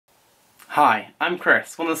Hi, I'm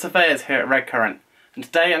Chris, one of the surveyors here at Redcurrent, and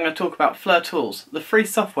today I'm going to talk about FLIR Tools, the free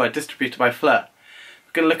software distributed by FLIR.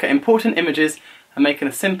 We're going to look at important images and making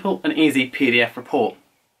a simple and easy PDF report.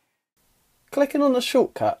 Clicking on the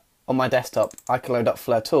shortcut on my desktop, I can load up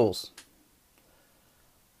FLIR Tools.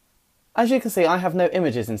 As you can see, I have no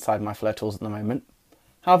images inside my FLIR Tools at the moment.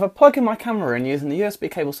 However, plugging my camera in using the USB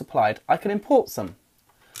cable supplied, I can import some.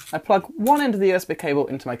 I plug one end of the USB cable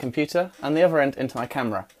into my computer and the other end into my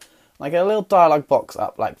camera. I get a little dialog box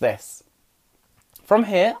up like this. From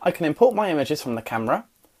here, I can import my images from the camera,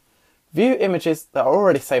 view images that are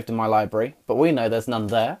already saved in my library, but we know there's none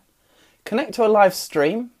there, connect to a live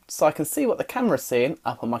stream so I can see what the camera's seeing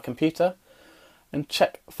up on my computer, and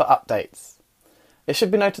check for updates. It should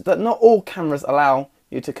be noted that not all cameras allow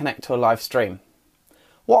you to connect to a live stream.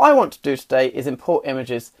 What I want to do today is import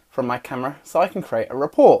images from my camera so I can create a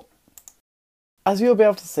report. As you'll be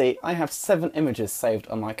able to see, I have 7 images saved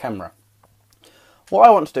on my camera. What I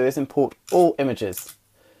want to do is import all images.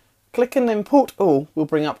 Clicking Import All will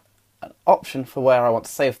bring up an option for where I want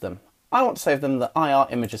to save them. I want to save them in the IR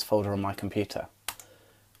Images folder on my computer.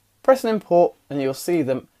 Press an import and you'll see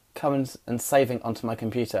them coming and saving onto my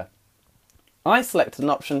computer. I selected an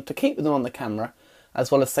option to keep them on the camera as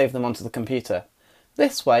well as save them onto the computer.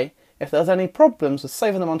 This way, if there's any problems with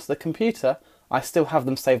saving them onto the computer, I still have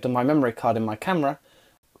them saved on my memory card in my camera.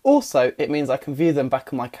 Also, it means I can view them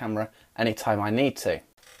back on my camera anytime I need to.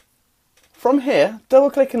 From here, double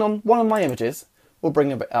clicking on one of my images will bring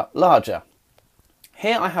it up larger.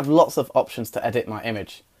 Here I have lots of options to edit my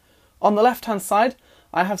image. On the left hand side,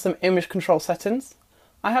 I have some image control settings.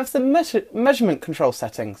 I have some measurement control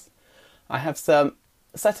settings. I have some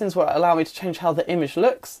settings that allow me to change how the image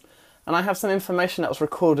looks, and I have some information that was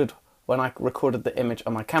recorded when I recorded the image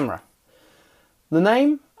on my camera. The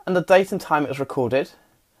name and the date and time it was recorded,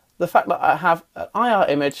 the fact that I have an IR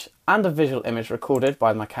image and a visual image recorded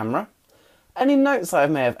by my camera, any notes I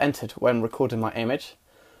may have entered when recording my image,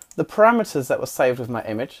 the parameters that were saved with my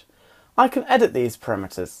image. I can edit these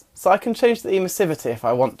parameters, so I can change the emissivity if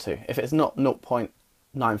I want to, if it's not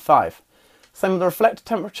 0.95. Same with the reflected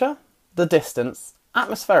temperature, the distance,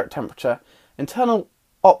 atmospheric temperature, internal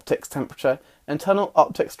optics temperature, internal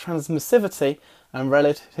optics transmissivity, and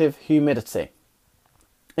relative humidity.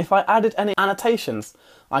 If I added any annotations,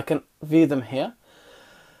 I can view them here.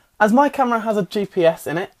 As my camera has a GPS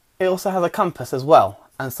in it, it also has a compass as well,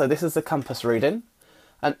 and so this is the compass reading,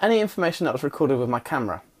 and any information that was recorded with my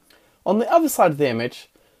camera. On the other side of the image,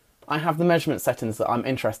 I have the measurement settings that I'm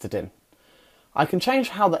interested in. I can change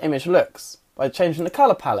how the image looks by changing the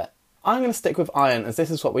colour palette. I'm going to stick with iron as this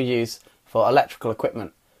is what we use for electrical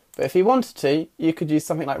equipment, but if you wanted to, you could use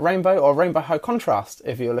something like rainbow or rainbow high contrast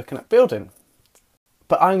if you're looking at building.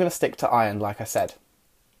 But I'm going to stick to iron, like I said.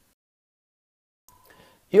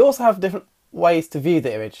 You also have different ways to view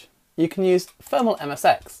the image. You can use thermal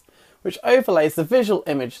MSX, which overlays the visual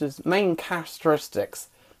image's main characteristics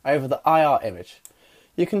over the IR image.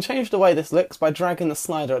 You can change the way this looks by dragging the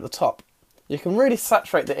slider at the top. You can really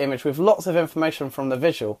saturate the image with lots of information from the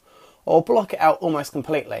visual, or block it out almost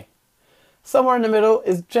completely. Somewhere in the middle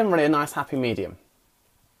is generally a nice happy medium.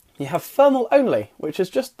 You have thermal only, which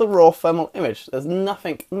is just the raw thermal image. There's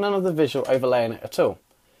none of the visual overlaying it at all.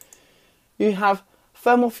 You have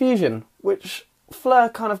thermal fusion, which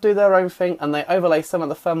FLIR kind of do their own thing and they overlay some of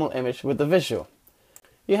the thermal image with the visual.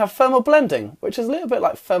 You have thermal blending, which is a little bit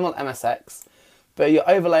like thermal MSX, but you're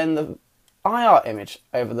overlaying the IR image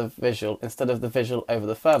over the visual instead of the visual over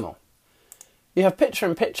the thermal. You have picture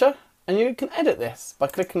in picture, and you can edit this by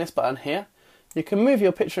clicking this button here. You can move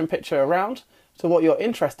your picture in picture around to what you're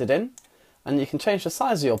interested in, and you can change the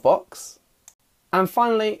size of your box. And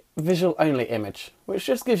finally, visual only image, which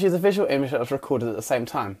just gives you the visual image that was recorded at the same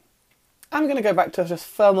time. I'm going to go back to just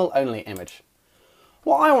thermal only image.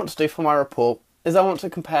 What I want to do for my report is I want to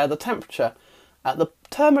compare the temperature at the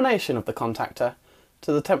termination of the contactor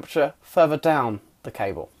to the temperature further down the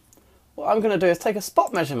cable. What I'm going to do is take a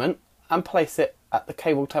spot measurement and place it at the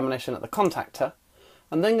cable termination at the contactor,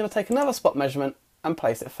 and then I'm going to take another spot measurement and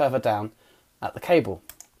place it further down at the cable.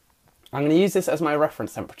 I'm going to use this as my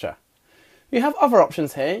reference temperature. You have other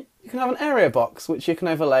options here. You can have an area box which you can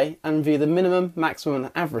overlay and view the minimum, maximum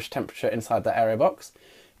and average temperature inside that area box.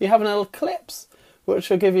 You have an ellipse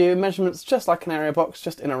which will give you measurements just like an area box,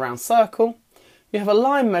 just in a round circle. You have a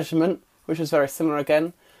line measurement which is very similar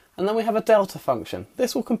again, and then we have a delta function.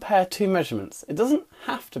 This will compare two measurements. It doesn't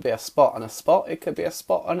have to be a spot and a spot, it could be a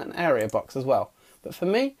spot and an area box as well. But for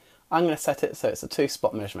me, I'm going to set it so it's a 2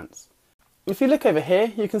 spot measurements. If you look over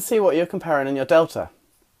here, you can see what you're comparing in your delta.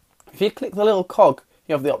 If you click the little cog,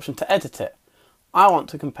 you have the option to edit it. I want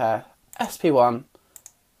to compare SP1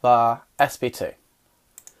 FLIR SP2.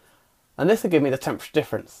 And this will give me the temperature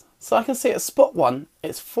difference. So I can see at spot 1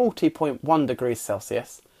 it's 40.1 degrees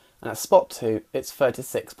Celsius, and at spot 2 it's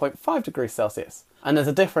 36.5 degrees Celsius. And there's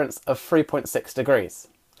a difference of 3.6 degrees.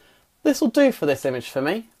 This will do for this image for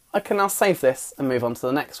me. I can now save this and move on to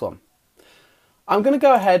the next one. I'm going to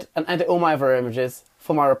go ahead and edit all my other images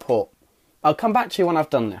for my report. I'll come back to you when I've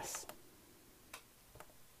done this.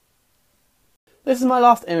 This is my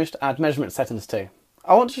last image to add measurement settings to.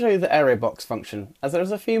 I want to show you the area box function, as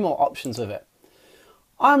there's a few more options with it.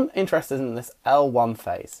 I'm interested in this L1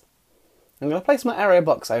 phase. I'm going to place my area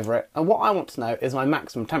box over it, and what I want to know is my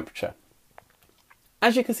maximum temperature.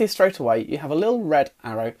 As you can see straight away, you have a little red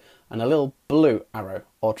arrow and a little blue arrow,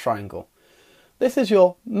 or triangle. This is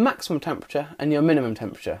your maximum temperature and your minimum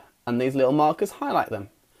temperature, and these little markers highlight them.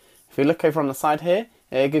 If you look over on the side here,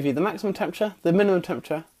 it'll give you the maximum temperature, the minimum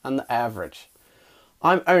temperature, and the average.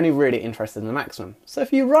 I'm only really interested in the maximum, so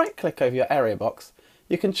if you right click over your area box,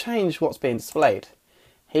 you can change what's being displayed.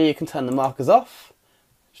 Here you can turn the markers off,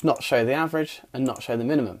 not show the average, and not show the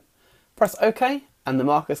minimum. Press OK, and the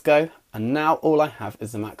markers go, and now all I have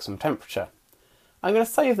is the maximum temperature. I'm going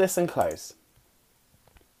to save this and close.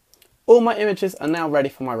 All my images are now ready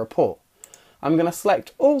for my report. I'm going to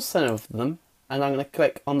select all 7 of them, and I'm going to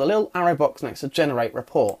click on the little arrow box next to Generate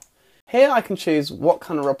Report. Here I can choose what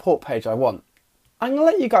kind of report page I want. I'm going to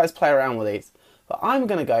let you guys play around with these, but I'm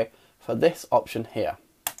going to go for this option here.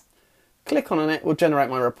 Click on it and it will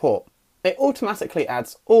generate my report. It automatically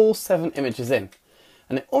adds all 7 images in,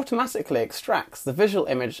 and it automatically extracts the visual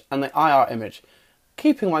image and the IR image,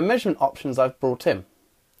 keeping my measurement options I've brought in.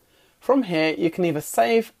 From here you can either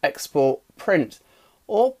save, export, print,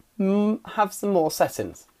 or have some more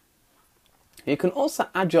settings. You can also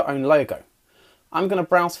add your own logo. I'm going to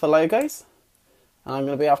browse for logos, and I'm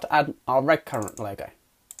going to be able to add our red current logo.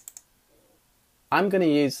 I'm going to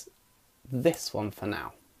use this one for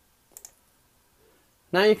now.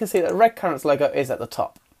 Now you can see that red current's logo is at the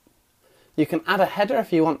top. You can add a header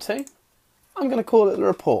if you want to. I'm going to call it the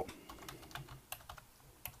report.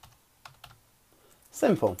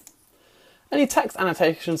 Simple. Any text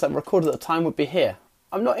annotations that were recorded at the time would be here.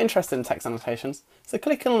 I'm not interested in text annotations, so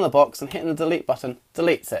clicking on the box and hitting the delete button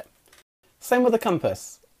deletes it. Same with the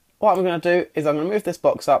compass. What I'm going to do is I'm going to move this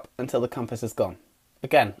box up until the compass is gone.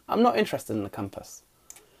 Again, I'm not interested in the compass.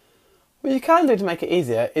 What you can do to make it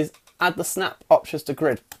easier is add the snap options to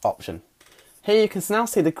grid option. Here you can now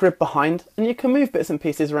see the grid behind, and you can move bits and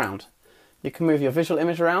pieces around. You can move your visual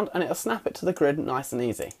image around and it'll snap it to the grid nice and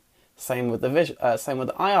easy. Same with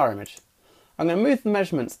the IR image. I'm going to move the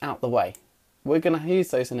measurements out the way. We're going to use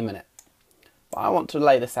those in a minute. But I want to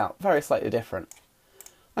lay this out very slightly different.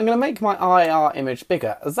 I'm going to make my IR image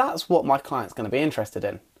bigger, as that's what my client's going to be interested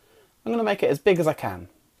in. I'm going to make it as big as I can.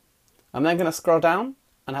 I'm then going to scroll down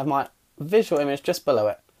and have my visual image just below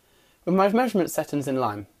it, with my measurement settings in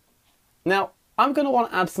line. Now, I'm going to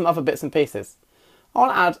want to add some other bits and pieces. I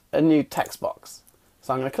want to add a new text box.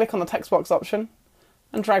 So I'm going to click on the text box option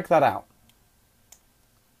and drag that out.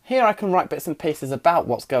 Here I can write bits and pieces about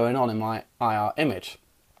what's going on in my IR image.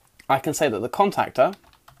 I can say that the contactor,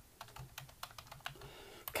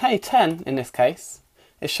 K10 in this case,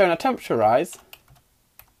 is showing a temperature rise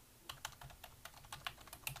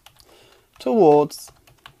towards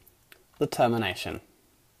the termination.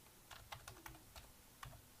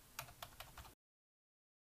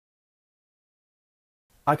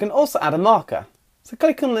 I can also add a marker. So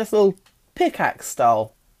click on this little pickaxe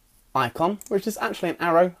style icon, which is actually an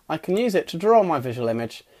arrow. I can use it to draw my visual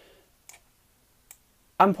image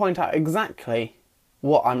and point out exactly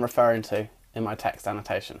what I'm referring to in my text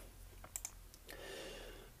annotation.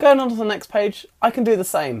 Going on to the next page, I can do the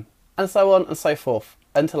same, and so on and so forth,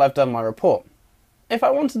 until I've done my report. If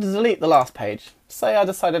I wanted to delete the last page, say I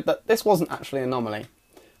decided that this wasn't actually an anomaly,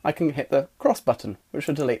 I can hit the cross button, which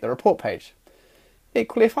will delete the report page.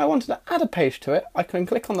 Equally, if I wanted to add a page to it, I can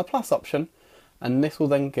click on the plus option, and this will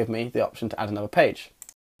then give me the option to add another page.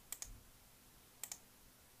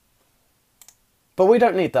 But we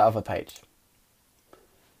don't need that other page.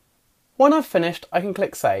 When I've finished, I can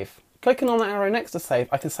click Save. Clicking on the arrow next to Save,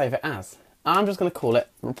 I can save it as. I'm just going to call it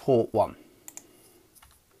Report 1.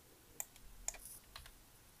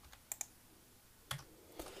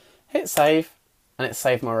 Hit Save, and it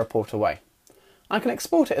saved my report away. I can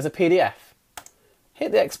export it as a PDF.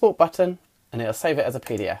 Hit the Export button, and it'll save it as a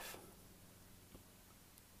PDF.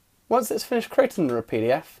 Once it's finished creating the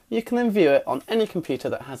PDF, you can then view it on any computer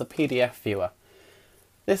that has a PDF viewer.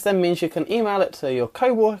 This then means you can email it to your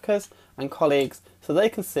co-workers and colleagues so they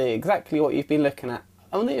can see exactly what you've been looking at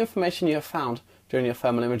and the information you have found during your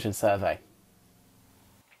thermal imaging survey.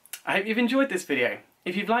 I hope you've enjoyed this video.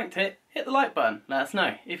 If you've liked it, hit the like button, let us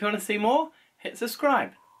know. If you want to see more, hit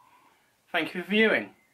subscribe. Thank you for viewing.